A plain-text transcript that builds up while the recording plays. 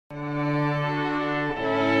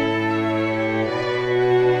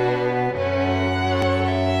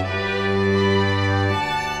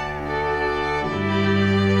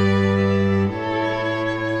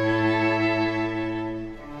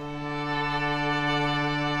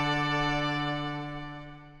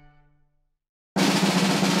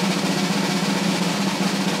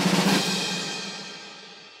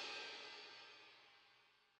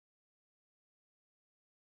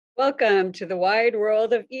Welcome to the wide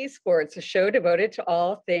world of esports, a show devoted to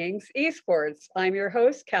all things esports. I'm your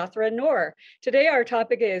host, Katharine Nohr. Today, our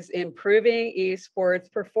topic is improving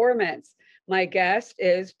esports performance. My guest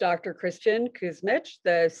is Dr. Christian Kusmitsch,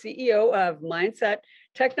 the CEO of Mindset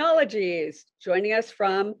Technologies, joining us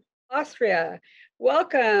from Austria.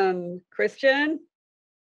 Welcome, Christian.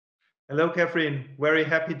 Hello, Katharine. Very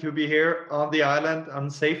happy to be here on the island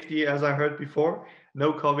on safety, as I heard before.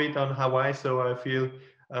 No COVID on Hawaii, so I feel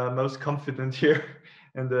most confident here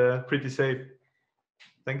and pretty safe.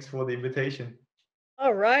 Thanks for the invitation.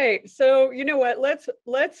 All right. So you know what?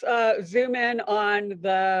 Let's zoom in on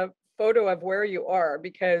the photo of where you are,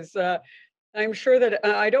 because I'm sure that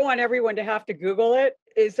I don't want everyone to have to Google it.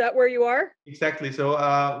 Is that where you are? Exactly.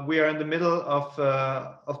 So we are in the middle of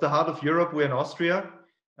the heart of Europe. We're in Austria,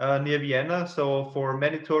 near Vienna. So for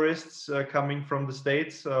many tourists coming from the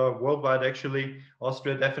States, worldwide actually,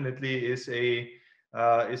 Austria definitely is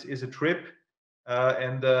a trip.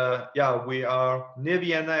 Yeah, we are near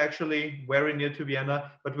Vienna, actually, very near to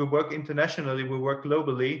Vienna, but we work internationally, we work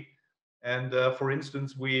globally. And for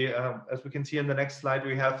instance, as we can see in the next slide,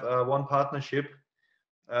 we have one partnership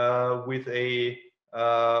with a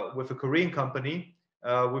Korean company.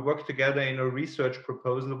 We work together in a research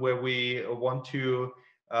proposal where we want to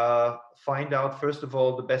find out, first of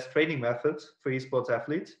all, the best training methods for esports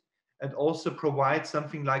athletes, and also provide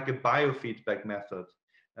something like a biofeedback method.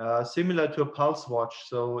 Similar to a pulse watch.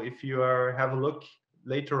 So if you have a look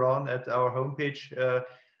later on at our homepage,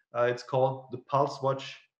 it's called the pulse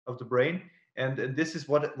watch of the brain. And this is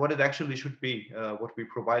what it actually should be, what we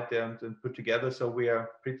provide there and put together. So we are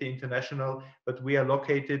pretty international, but we are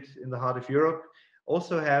located in the heart of Europe.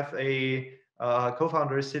 Also have a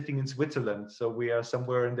co-founder sitting in Switzerland. So we are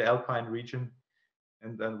somewhere in the Alpine region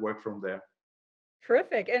and then work from there.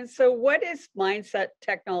 Terrific. And so what is Mindset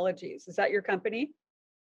Technologies? Is that your company?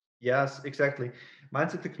 Yes, exactly.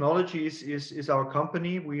 Mindset Technologies is our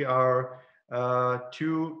company. We are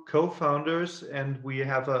two co-founders, and we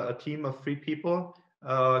have a team of 3 people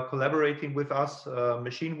collaborating with us: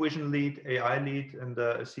 machine vision lead, AI lead, and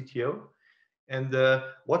a CTO. And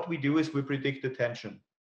what we do is we predict attention.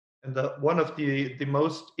 And one of the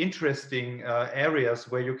most interesting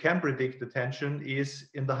areas where you can predict attention is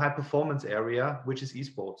in the high performance area, which is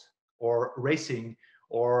esports or racing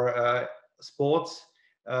or sports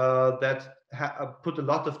that put a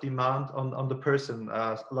lot of demand on the person,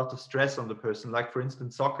 a lot of stress on the person, like for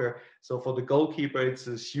instance soccer. So for the goalkeeper, it's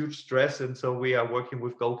a huge stress, and so we are working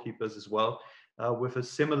with goalkeepers as well with a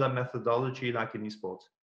similar methodology like in esports.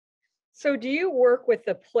 So do you work with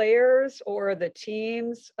the players or the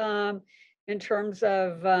teams in terms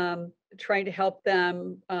of trying to help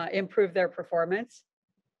them improve their performance?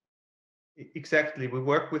 Exactly. We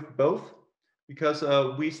work with both, because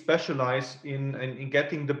we specialize in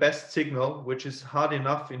getting the best signal, which is hard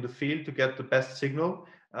enough in the field to get the best signal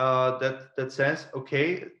that says,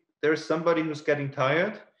 okay, there's somebody who's getting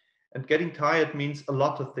tired. And getting tired means a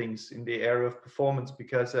lot of things in the area of performance,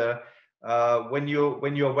 because when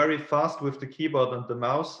you're very fast with the keyboard and the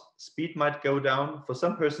mouse, speed might go down. For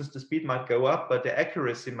some persons, the speed might go up, but the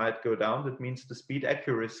accuracy might go down. That means the speed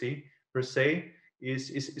accuracy per se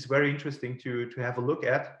is very interesting to have a look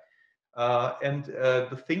at. And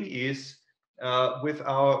the thing is, with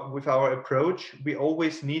our approach, we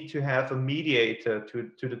always need to have a mediator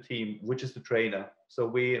to the team, which is the trainer. So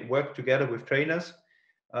we work together with trainers.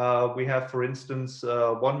 We have, for instance,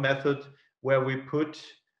 one method where we put,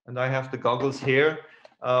 and I have the goggles here,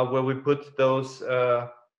 where we put those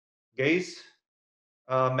gaze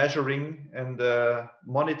measuring and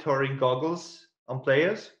monitoring goggles on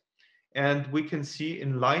players, and we can see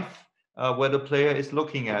in live where the player is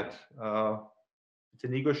looking at. It's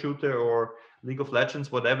an ego shooter or League of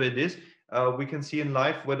Legends, whatever it is. We can see in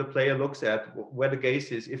live where the player looks at, where the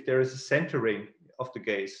gaze is, if there is a centering of the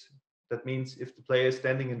gaze. That means if the player is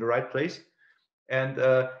standing in the right place. And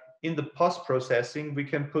in the post-processing, we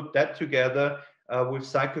can put that together with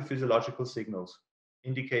psychophysiological signals,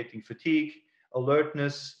 indicating fatigue,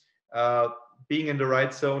 alertness, being in the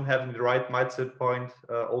right zone, having the right mindset point,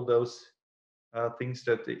 all those things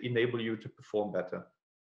that enable you to perform better.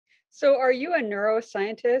 So are you a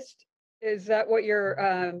neuroscientist? Is that what your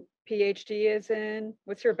PhD is in?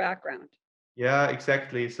 What's your background? Yeah,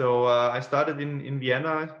 exactly. So I started in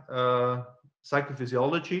Vienna,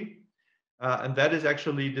 psychophysiology, and that is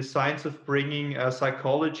actually the science of bringing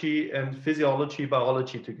psychology and physiology,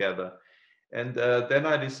 biology together. And then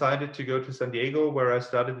I decided to go to San Diego, where I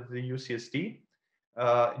studied at the UCSD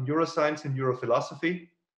in neuroscience and neurophilosophy.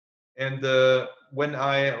 And when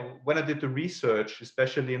I did the research,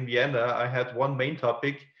 especially in Vienna, I had one main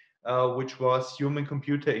topic, which was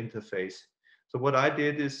human-computer interface. So what I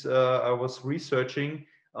did is I was researching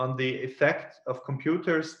on the effect of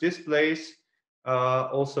computers, displays,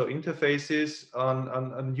 also interfaces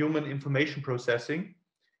on human information processing.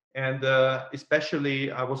 And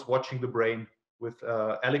especially I was watching the brain with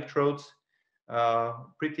electrodes,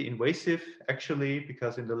 pretty invasive actually,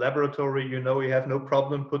 because in the laboratory, you know, you have no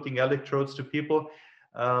problem putting electrodes to people.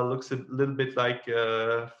 Looks a little bit like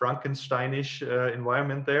Frankensteinish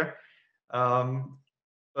environment there.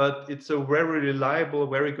 But it's a very reliable,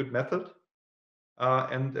 very good method.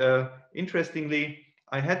 And interestingly,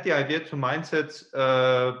 I had the idea to mindsets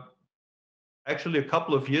actually a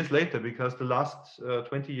couple of years later, because the last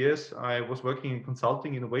 20 years I was working in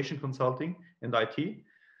consulting, innovation consulting and IT.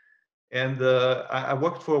 And I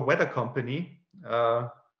worked for a weather company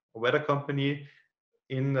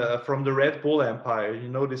in from the Red Bull empire. You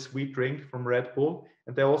know, this sweet drink from Red Bull,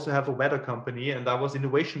 and they also have a weather company. And I was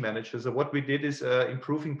innovation manager. So what we did is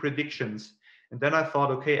improving predictions. And then I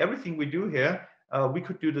thought, okay, everything we do here, we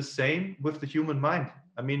could do the same with the human mind.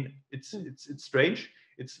 I mean, it's strange.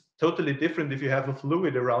 It's totally different if you have a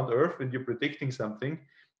fluid around Earth and you're predicting something.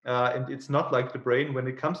 And it's not like the brain when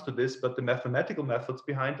it comes to this, but the mathematical methods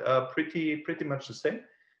behind are pretty much the same.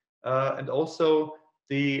 And also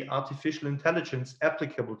the artificial intelligence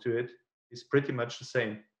applicable to it is pretty much the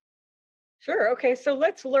same. Sure. Okay. So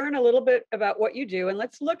let's learn a little bit about what you do, and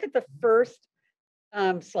let's look at the first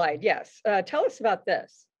slide. Yes. Tell us about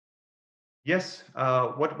this. Yes.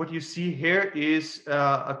 What you see here is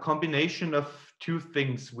a combination of two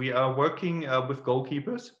things. We are working with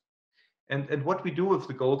goalkeepers. And what we do with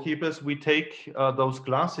the goalkeepers, we take those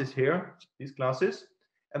glasses here, these glasses,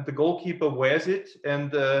 and the goalkeeper wears it,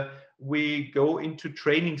 and we go into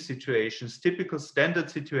training situations, typical standard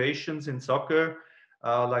situations in soccer,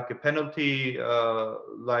 like a penalty,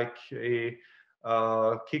 like a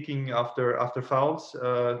kicking after fouls,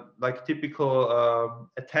 like typical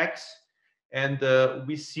attacks. And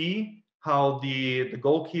we see how the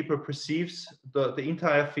goalkeeper perceives the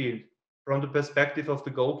entire field from the perspective of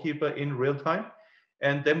the goalkeeper in real time.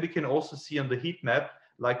 And then we can also see on the heat map,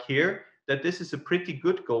 like here, that this is a pretty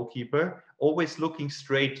good goalkeeper, always looking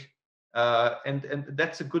straight. And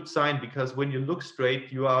that's a good sign, because when you look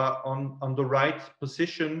straight, you are on the right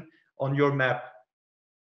position on your map.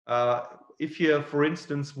 If you, for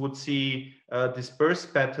instance, would see this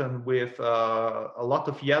burst pattern with a lot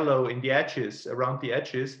of yellow in the edges, around the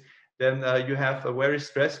edges, then you have a very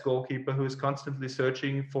stressed goalkeeper who is constantly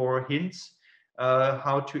searching for hints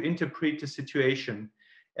how to interpret the situation.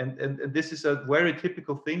 And this is a very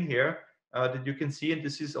typical thing here that you can see, and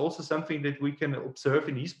this is also something that we can observe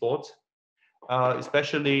in esports,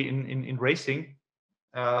 especially in racing,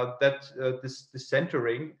 that this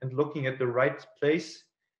centering and looking at the right place,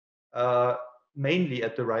 mainly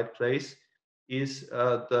at the right place, is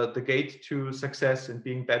the gate to success and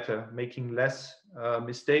being better, making less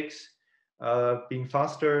mistakes, being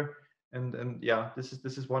faster, and yeah, this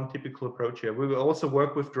is one typical approach here. We will also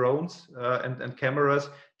work with drones and cameras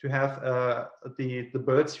to have the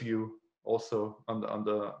bird's view also on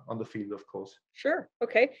the field, of course. Sure.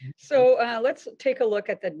 Okay. So let's take a look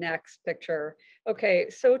at the next picture. Okay.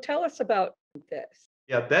 So tell us about this.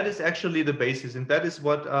 Yeah, that is actually the basis, and that is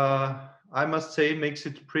what I must say makes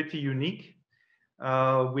it pretty unique.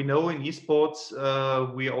 We know in esports,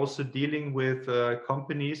 we're also dealing with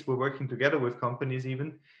companies, we're working together with companies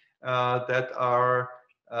even, that are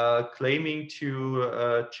claiming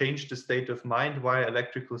to change the state of mind via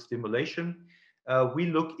electrical stimulation. We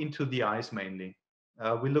look into the eyes mainly.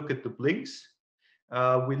 We look at the blinks.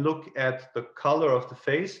 We look at the color of the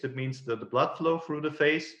face. That means the blood flow through the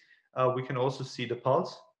face. We can also see the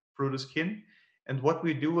pulse through the skin. And what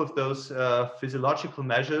we do with those physiological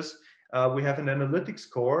measures, we have an analytics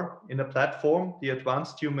core in a platform, the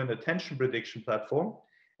Advanced Human Attention Prediction platform.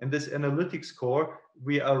 And this analytics core,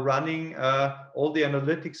 we are running all the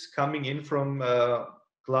analytics coming in from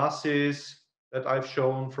glasses that I've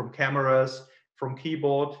shown, from cameras, from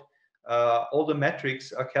keyboard. All the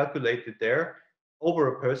metrics are calculated there over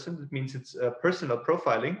a person. That means it's personal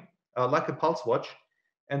profiling, like a pulse watch.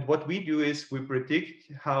 And what we do is we predict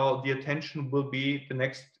how the attention will be the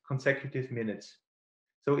next consecutive minutes.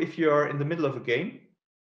 So if you're in the middle of a game,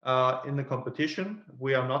 in a competition,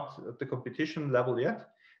 we are not at the competition level yet,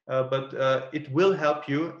 but it will help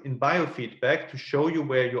you in biofeedback to show you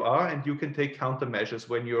where you are, and you can take countermeasures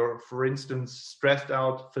when you're, for instance, stressed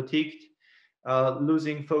out, fatigued,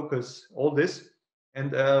 losing focus, all this,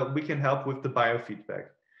 and we can help with the biofeedback.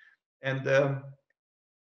 And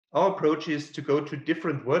our approach is to go to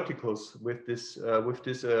different verticals with this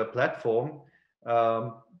platform.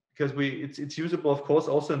 because it's usable, of course,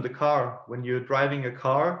 also in the car. When you're driving a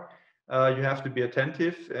car, you have to be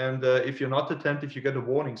attentive, and if you're not attentive, you get a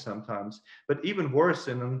warning sometimes. But even worse,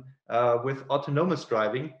 with autonomous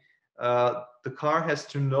driving, the car has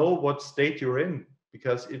to know what state you're in,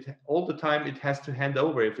 because all the time it has to hand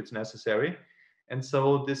over if it's necessary. And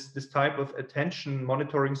so this type of attention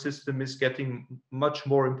monitoring system is getting much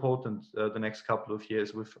more important the next couple of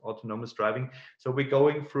years with autonomous driving. So we're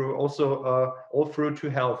going through also all through to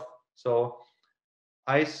health. So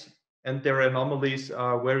eyes and their anomalies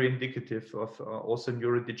are very indicative of also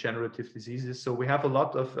neurodegenerative diseases. So we have a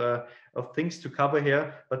lot of things to cover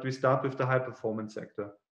here, but we start with the high performance sector.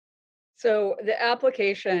 So the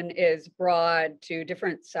application is broad to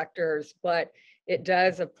different sectors, but it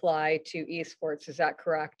does apply to esports. Is that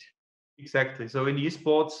correct? Exactly. So in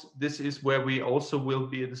esports, this is where we also will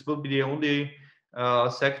be. This will be the only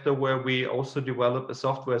sector where we also develop a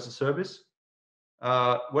software as a service.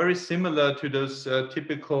 Very similar to those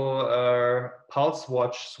typical Pulse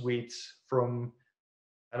Watch suites from,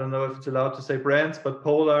 I don't know if it's allowed to say brands, but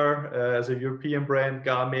Polar as a European brand,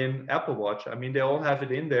 Garmin, Apple Watch. I mean, they all have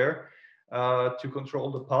it in there to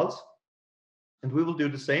control the pulse. And we will do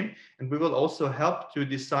the same. And we will also help to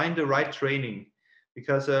design the right training,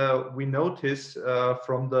 because we notice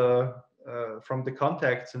from the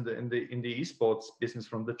contacts in the esports business,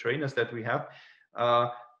 from the trainers that we have,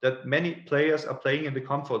 that many players are playing in the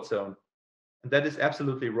comfort zone, and that is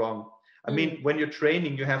absolutely wrong. I mean, when you're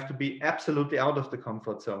training, you have to be absolutely out of the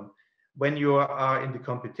comfort zone. When you are in the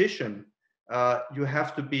competition, you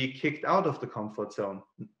have to be kicked out of the comfort zone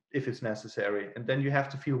if it's necessary, and then you have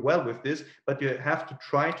to feel well with this, but you have to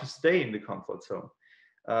try to stay in the comfort zone.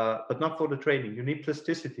 But not for the training. You need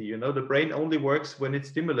plasticity. You know, the brain only works when it's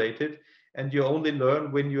stimulated, and you only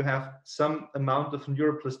learn when you have some amount of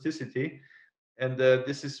neuroplasticity. And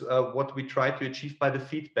this is what we try to achieve by the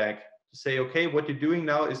feedback. To say, okay, what you're doing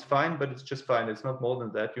now is fine, but it's just fine. It's not more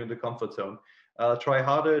than that. You're in the comfort zone. Try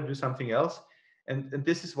harder, do something else. And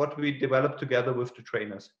this is what we develop together with the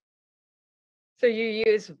trainers. So you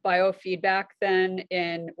use biofeedback then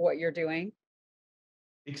in what you're doing?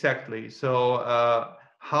 Exactly. So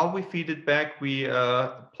how we feed it back, we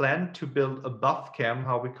plan to build a buff cam,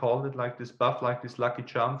 how we call it, like this buff, like this lucky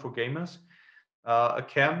charm for gamers. A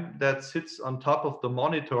cam that sits on top of the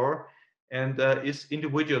monitor and is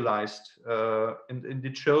individualized, and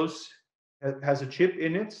it has a chip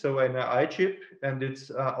in it, so an eye chip, and it's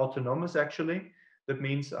autonomous actually. That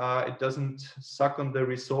means it doesn't suck on the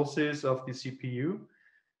resources of the CPU.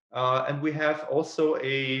 And we have also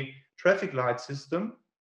a traffic light system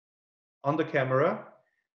on the camera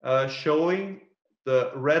showing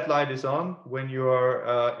the red light is on when you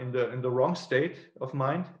are in the wrong state of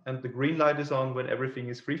mind, and the green light is on when everything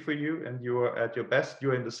is free for you and you are at your best,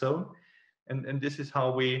 you're in the zone. And this is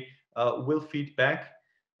how we will feed back,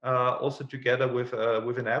 also together with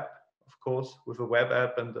an app, of course, with a web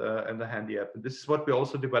app and a handy app. And this is what we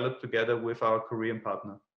also developed together with our Korean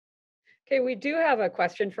partner. Okay, we do have a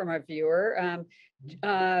question from a viewer.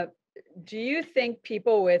 Do you think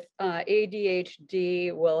people with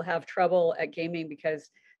ADHD will have trouble at gaming because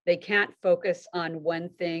they can't focus on one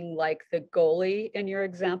thing, like the goalie in your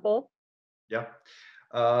example? Yeah,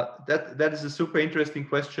 that is a super interesting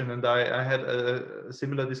question, and I had a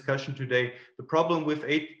similar discussion today. The problem with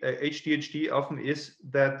ADHD often is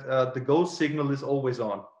that the go signal is always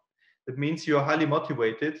on. That means you're highly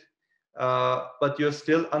motivated, but you're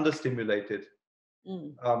still understimulated.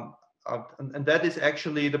 And that is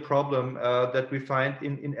actually the problem that we find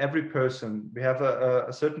in every person. We have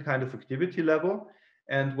a certain kind of activity level,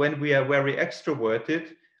 and when we are very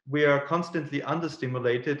extroverted, we are constantly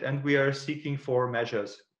understimulated, and we are seeking for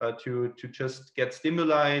measures to just get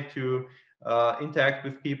stimuli, to interact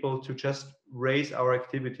with people, to just raise our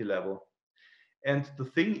activity level. And the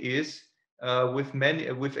thing is, with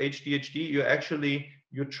ADHD,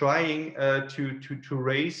 you're trying to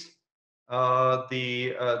raise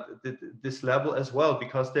this level as well,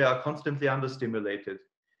 because they are constantly understimulated.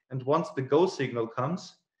 And once the go signal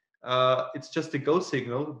comes, it's just a go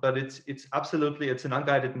signal, but it's an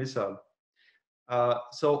unguided missile.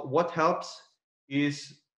 So what helps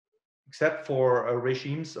is, except for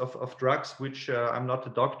regimes of drugs, which I'm not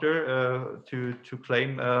a doctor to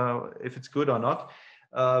claim if it's good or not,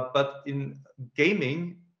 but in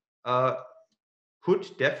gaming, could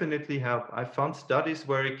definitely help. I found studies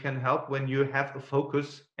where it can help when you have a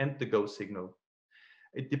focus and the go signal.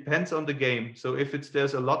 It depends on the game. So if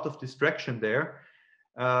there's a lot of distraction there,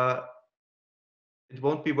 it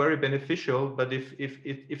won't be very beneficial. But if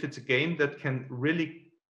it's a game that can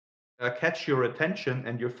really catch your attention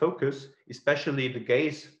and your focus, especially the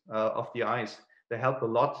gaze of the eyes, they help a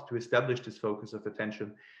lot to establish this focus of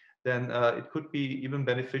attention, then it could be even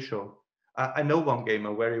beneficial. I know one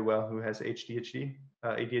gamer very well who has ADHD.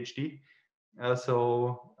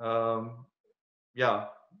 Yeah,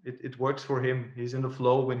 it works for him. He's in the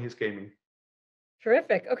flow when he's gaming.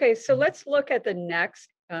 Terrific. Okay, so let's look at the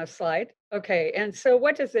next slide. Okay, and so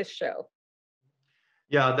what does this show?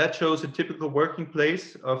 Yeah, that shows a typical working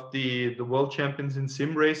place of the world champions in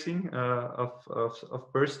sim racing of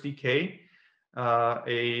Burst DK,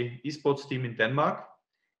 a esports team in Denmark.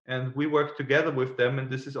 And we work together with them. And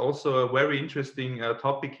this is also a very interesting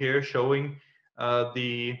topic here, showing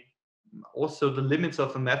also the limits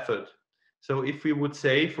of a method. So if we would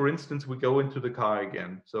say, for instance, we go into the car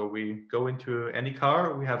again. So we go into any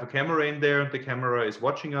car, we have a camera in there, and the camera is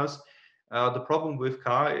watching us. The problem with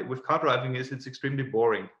car driving is it's extremely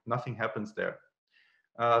boring. Nothing happens there.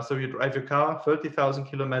 So you drive your car 30,000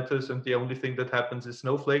 kilometers, and the only thing that happens is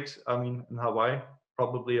snowflakes. I mean, in Hawaii,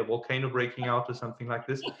 probably a volcano breaking out or something like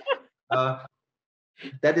this.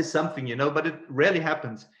 That is something, but it rarely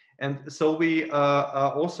happens. And so we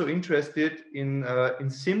are also interested in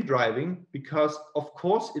sim driving, because of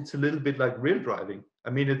course it's a little bit like real driving. I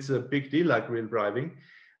mean, it's a big deal like real driving,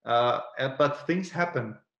 but things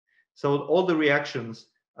happen. So all the reactions,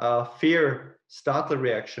 fear, startle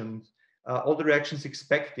reactions, all the reactions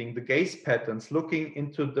expecting, the gaze patterns, looking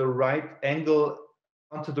into the right angle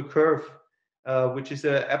onto the curve, which is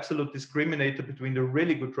an absolute discriminator between the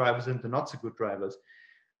really good drivers and the not so good drivers.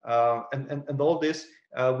 And all this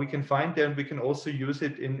we can find there, and we can also use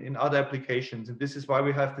it in other applications. And this is why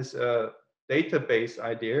we have this database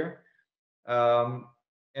idea,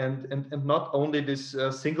 and not only this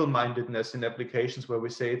single-mindedness in applications where we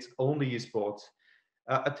say it's only esports.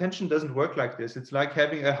 Attention doesn't work like this. It's like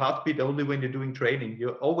having a heartbeat only when you're doing training. You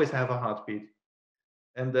always have a heartbeat.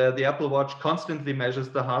 And the Apple Watch constantly measures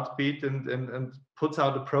the heartbeat and puts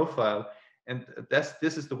out a profile. And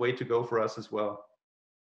this is the way to go for us as well.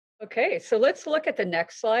 Okay, so let's look at the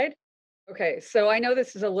next slide. Okay, so I know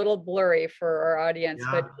this is a little blurry for our audience,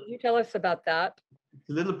 but can you tell us about that? It's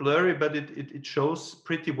a little blurry, but it shows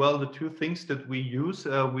pretty well the two things that we use.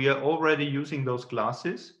 We are already using those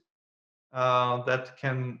glasses that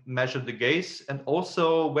can measure the gaze, and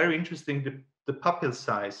also very interesting, the pupil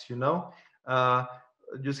size. You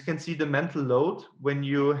can see the mental load when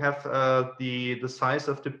you have the size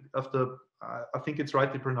of the I think it's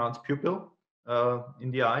rightly pronounced pupil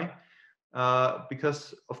in the eye.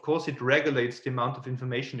 Because of course it regulates the amount of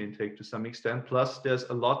information intake to some extent. Plus there's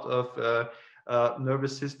a lot of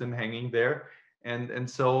nervous system hanging there, and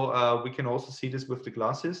so we can also see this with the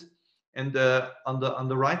glasses. And on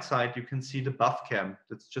the right side you can see the buff cam.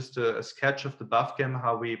 That's just a sketch of the buff cam,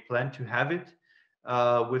 how we plan to have it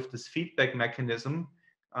with this feedback mechanism,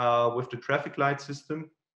 with the traffic light system.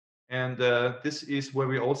 And this is where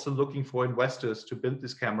we're also looking for investors to build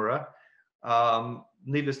this camera.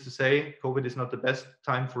 Needless to say, COVID is not the best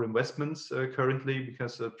time for investments currently,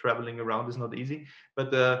 because traveling around is not easy.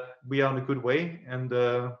 But we are on a good way, and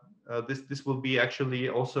this will be actually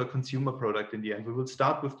also a consumer product in the end. We will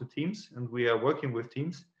start with the teams, and we are working with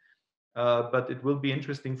teams. But it will be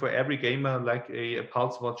interesting for every gamer, like a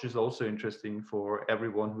Pulse Watch is also interesting for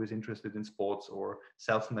everyone who is interested in sports or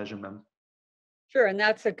self-measurement. Sure, and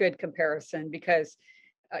that's a good comparison, because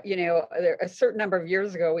a certain number of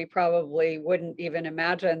years ago, we probably wouldn't even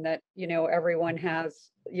imagine that, everyone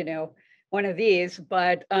has, one of these,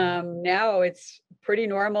 but now it's pretty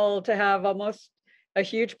normal to have almost a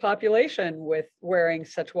huge population with wearing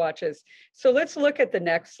such watches. So let's look at the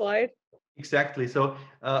next slide. Exactly. So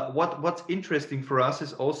what's interesting for us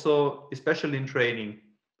is also, especially in training,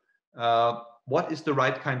 what is the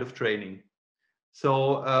right kind of training?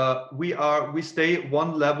 So we stay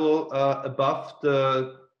one level above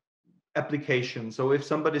the application. So if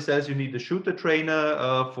somebody says you need a shooter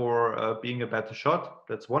trainer for being a better shot,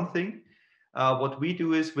 that's one thing. What we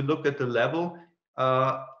do is we look at the level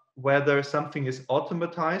whether something is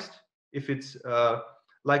automatized. If it's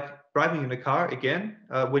like driving in a car, again,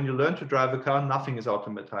 when you learn to drive a car, nothing is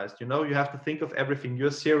automatized. You have to think of everything.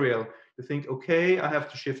 You're serial. You think, okay, I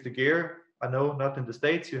have to shift the gear. I know not in the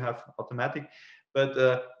States, you have automatic, but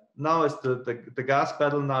now it's the gas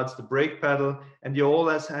pedal, now it's the brake pedal, and you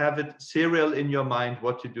always have it serial in your mind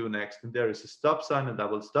what you do next. And there is a stop sign, and I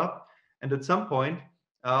will stop. And at some point,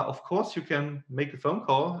 of course, you can make a phone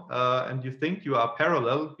call and you think you are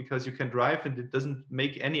parallel because you can drive and it doesn't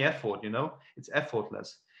make any effort, it's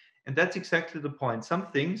effortless. And that's exactly the point. Some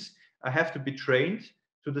things have to be trained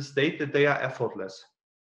to the state that they are effortless.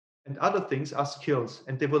 And other things are skills,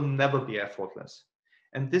 and they will never be effortless.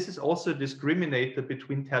 And this is also a discriminator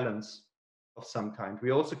between talents. of some kind.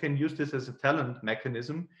 We also can use this as a talent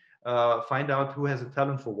mechanism, find out who has a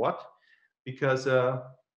talent for what, because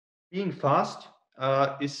being fast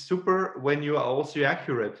is super when you are also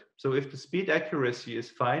accurate. So if the speed accuracy is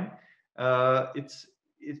fine,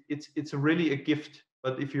 it's really a gift.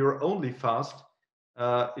 But if you're only fast,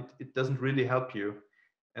 it doesn't really help you.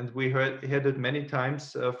 And we heard it many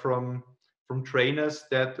times from trainers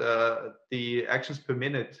that the actions per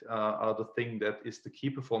minute are the thing that is the key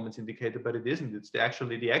performance indicator, but it isn't. It's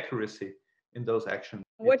actually the accuracy in those actions.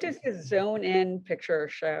 What does the zone in picture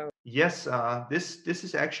show? Yes, this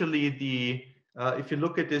is actually the, if you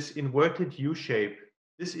look at this inverted U shape,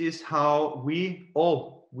 this is how we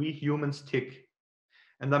humans tick.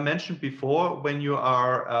 And I mentioned before, when you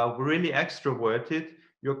are really extroverted,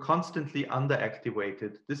 you're constantly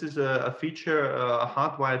underactivated. This is a feature, a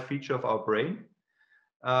hardwired feature of our brain.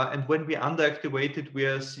 And when we're underactivated, we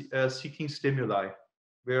are seeking stimuli.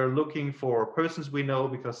 We're looking for persons we know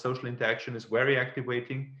because social interaction is very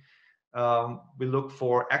activating. We look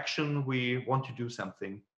for action. We want to do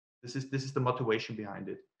something. This is the motivation behind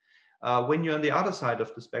it. When you're on the other side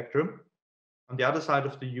of the spectrum, on the other side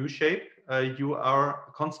of the U shape, you are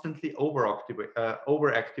constantly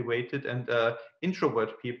overactivated, and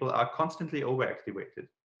introvert people are constantly overactivated.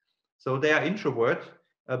 So they are introvert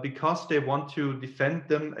because they want to defend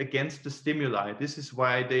them against the stimuli. This is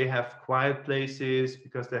why they have quiet places,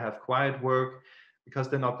 because they have quiet work, because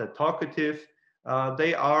they're not that talkative.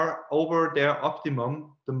 They are over their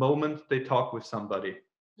optimum the moment they talk with somebody.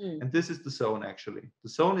 And this is the zone, actually. The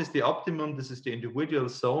zone is the optimum. This is the individual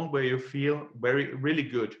zone where you feel really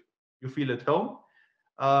good. You feel at home.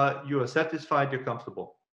 You are satisfied. You're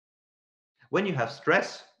comfortable. When you have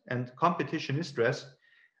stress, and competition is stress,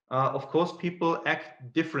 of course, people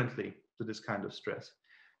act differently to this kind of stress.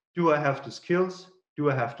 Do I have the skills? Do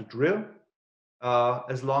I have to drill?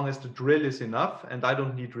 As long as the drill is enough and I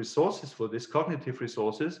don't need resources for this, cognitive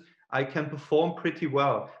resources, I can perform pretty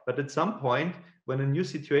well. But at some point, when a new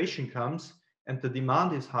situation comes and the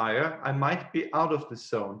demand is higher, I might be out of the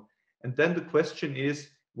zone. And then the question is,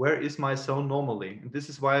 where is my zone normally? And this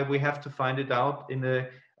is why we have to find it out in a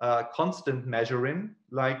constant measuring,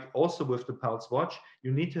 like also with the pulse watch.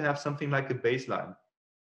 You need to have something like a baseline.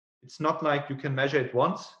 It's not like you can measure it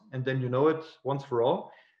once and then you know it once for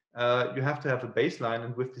all. You have to have a baseline,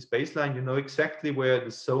 and with this baseline, you know exactly where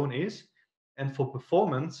the zone is. And for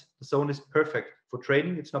performance, the zone is perfect. For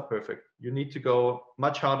training, it's not perfect. You need to go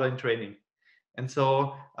much harder in training. And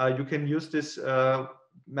so you can use this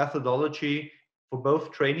methodology for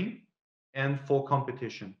both training and for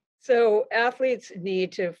competition. So athletes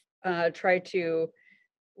need to try to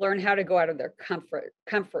learn how to go out of their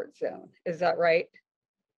comfort zone. Is that right?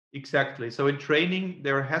 Exactly. So in training,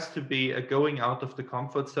 there has to be a going out of the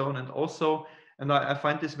comfort zone. And also, and I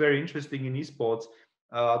find this very interesting in esports,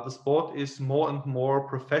 the sport is more and more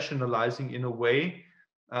professionalizing in a way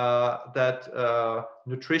that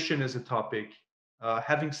nutrition is a topic,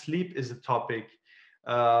 having sleep is a topic,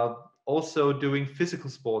 also doing physical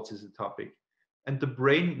sports is a topic. And the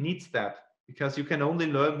brain needs that, because you can only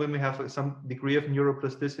learn when we have some degree of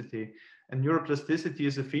neuroplasticity. And neuroplasticity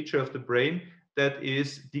is a feature of the brain that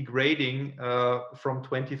is degrading from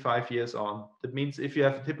 25 years on. That means if you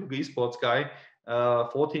have a typical esports guy,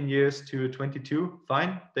 14 years to 22,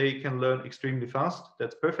 fine, they can learn extremely fast.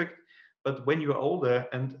 That's perfect. But when you're older,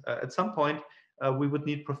 and at some point we would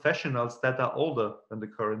need professionals that are older than the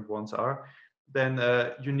current ones are, then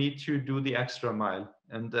you need to do the extra mile,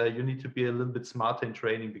 and you need to be a little bit smarter in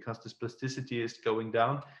training, because this plasticity is going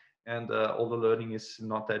down, and all the learning is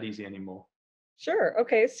not that easy anymore. Sure.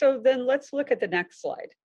 Okay. So then let's look at the next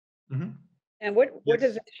slide. Mm-hmm. And what Yes.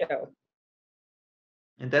 does it show?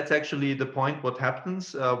 And that's actually the point. What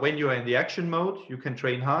happens when you are in the action mode? You can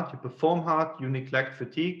train hard, you perform hard, you neglect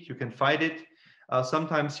fatigue, you can fight it.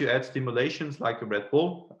 Sometimes you add stimulations like a Red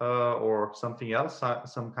Bull or something else,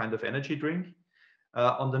 some kind of energy drink.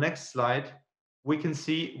 On the next slide, we can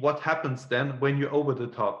see what happens then when you're over the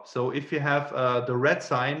top. So if you have the red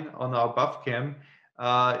sign on our buff cam,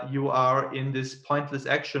 you are in this pointless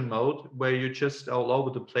action mode where you're just all over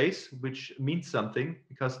the place, which means something,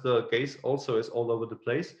 because the gaze also is all over the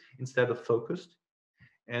place instead of focused.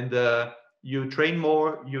 And you train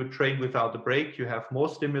more, you train without a break, you have more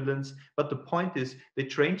stimulants, but the point is they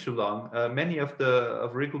train too long. Many of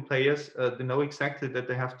regular players, they know exactly that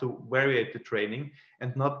they have to variate the training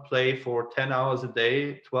and not play for 10 hours a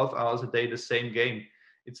day, 12 hours a day, the same game.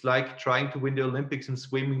 It's like trying to win the Olympics in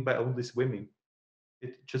swimming by only swimming.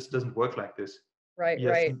 It just doesn't work like this. Right,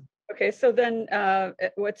 Yes. right. Okay, so then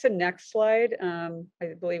what's the next slide?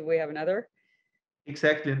 I believe we have another.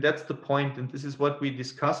 Exactly, and that's the point. And this is what we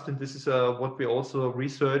discussed, and this is what we also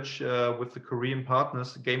research with the Korean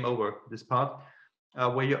partners. Game over. This part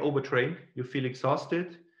where you're overtrained, you feel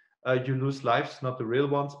exhausted, you lose lives, not the real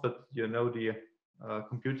ones, but you know the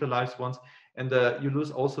computer lives ones, and you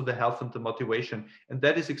lose also the health and the motivation. And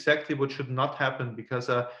that is exactly what should not happen, because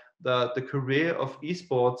the career of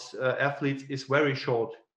esports athletes is very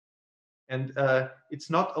short. And it's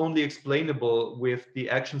not only explainable with the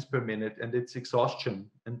actions per minute and its exhaustion,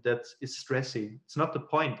 and that is stressy. It's not the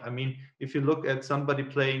point. I mean, if you look at somebody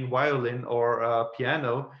playing violin or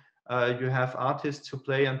piano, you have artists who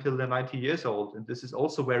play until they're 90 years old, and this is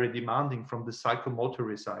also very demanding from the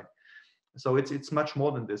psychomotor side. So it's much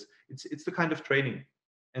more than this. It's the kind of training,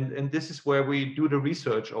 and this is where we do the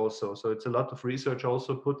research also. So it's a lot of research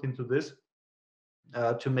also put into this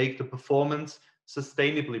to make the performance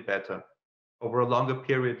sustainably better over a longer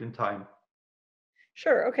period in time.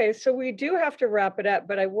 Sure. Okay. So we do have to wrap it up,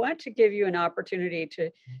 but I want to give you an opportunity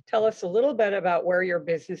to tell us a little bit about where your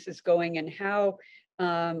business is going and how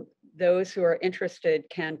those who are interested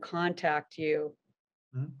can contact you.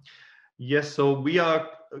 Mhm. Yes, so we are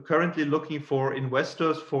currently looking for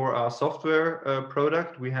investors for our software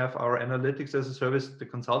product. We have our analytics as a service, the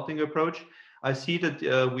consulting approach. I see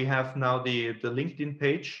that we have now the LinkedIn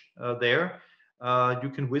page there. You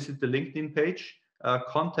can visit the LinkedIn page,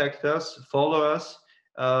 contact us, follow us.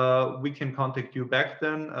 We can contact you back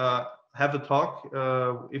then, have a talk.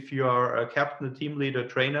 If you are a captain, a team leader,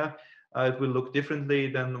 trainer, it will look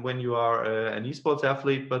differently than when you are an esports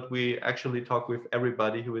athlete, but we actually talk with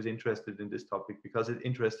everybody who is interested in this topic because it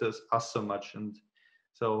interests us so much. And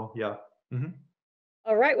so, yeah. Mm-hmm.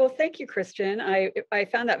 All right. Well, thank you, Christian. I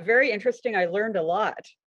found that very interesting. I learned a lot.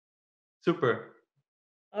 Super.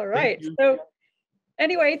 All Thank right. you. So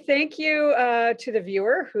anyway, thank you to the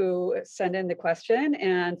viewer who sent in the question,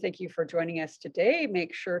 and thank you for joining us today.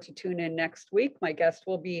 Make sure to tune in next week. My guest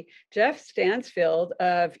will be Jeff Stansfield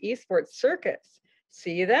of Esports Circus.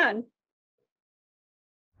 See you then.